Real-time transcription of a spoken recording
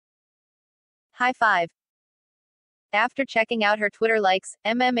High five. After checking out her Twitter likes,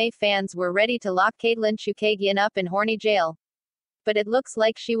 MMA fans were ready to lock Chookagian up in Horny jail. But it looks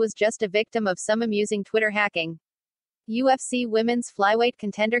like she was just a victim of some amusing Twitter hacking. UFC women's flyweight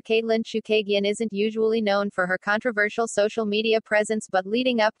contender Chookagian isn't usually known for her controversial social media presence, but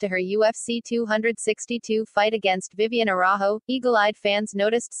leading up to her UFC 262 fight against Vivian Araujo, eagle-eyed fans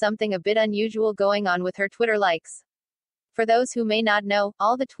noticed something a bit unusual going on with her Twitter likes. For those who may not know,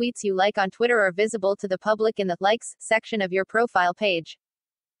 all the tweets you like on Twitter are visible to the public in the likes section of your profile page.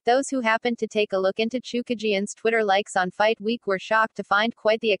 Those who happened to take a look into Chookagian's Twitter likes on Fight Week were shocked to find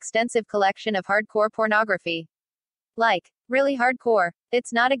quite the extensive collection of hardcore pornography. Like, really hardcore.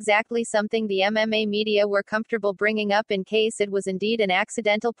 It's not exactly something the MMA media were comfortable bringing up in case it was indeed an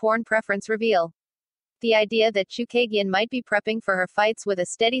accidental porn preference reveal. The idea that Chookagian might be prepping for her fights with a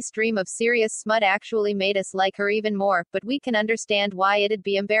steady stream of serious smut actually made us like her even more, but we can understand why it'd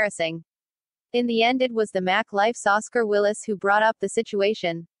be embarrassing. In the end, it was the Mac Life's Oscar Willis who brought up the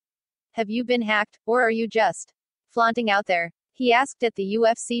situation. Have you been hacked, or are you just flaunting out there? He asked at the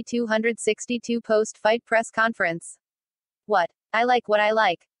UFC 262 post-fight press conference. What? I like what I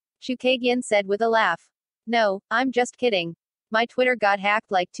like. Chookagian said with a laugh. No, I'm just kidding. My Twitter got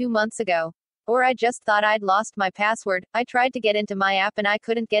hacked like 2 months ago. Or I just thought I'd lost my password. I tried to get into my app and I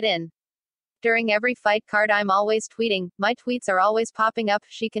couldn't get in. During every fight card I'm always tweeting, my tweets are always popping up,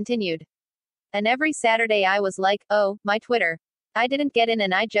 she continued. And every Saturday I was like, oh, my Twitter. I didn't get in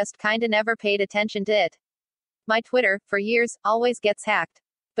and I just kinda never paid attention to it. My Twitter, for years, always gets hacked.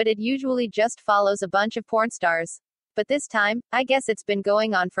 But it usually just follows a bunch of porn stars. But this time, I guess it's been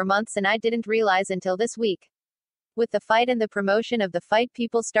going on for months and I didn't realize until this week. With the fight and the promotion of the fight,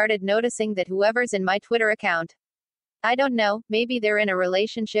 people started noticing that whoever's in my Twitter account. I don't know, maybe they're in a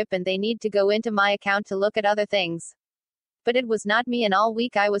relationship and they need to go into my account to look at other things. But it was not me, and all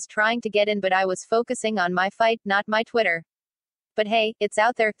week I was trying to get in, but I was focusing on my fight, not my Twitter. But hey, it's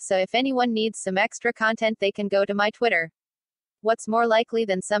out there, so if anyone needs some extra content they can go to my Twitter. What's more likely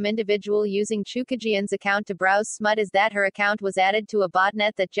than some individual using Chookagian's account to browse smut is that her account was added to a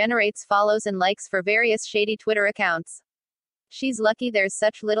botnet that generates follows and likes for various shady Twitter accounts. She's lucky there's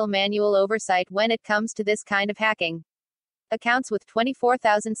such little manual oversight when it comes to this kind of hacking. Accounts with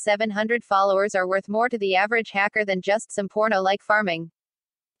 24,700 followers are worth more to the average hacker than just some porno-like farming.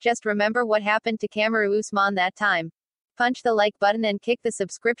 Just remember what happened to Kamaru Usman that time. Punch the like button and kick the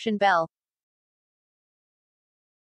subscription bell.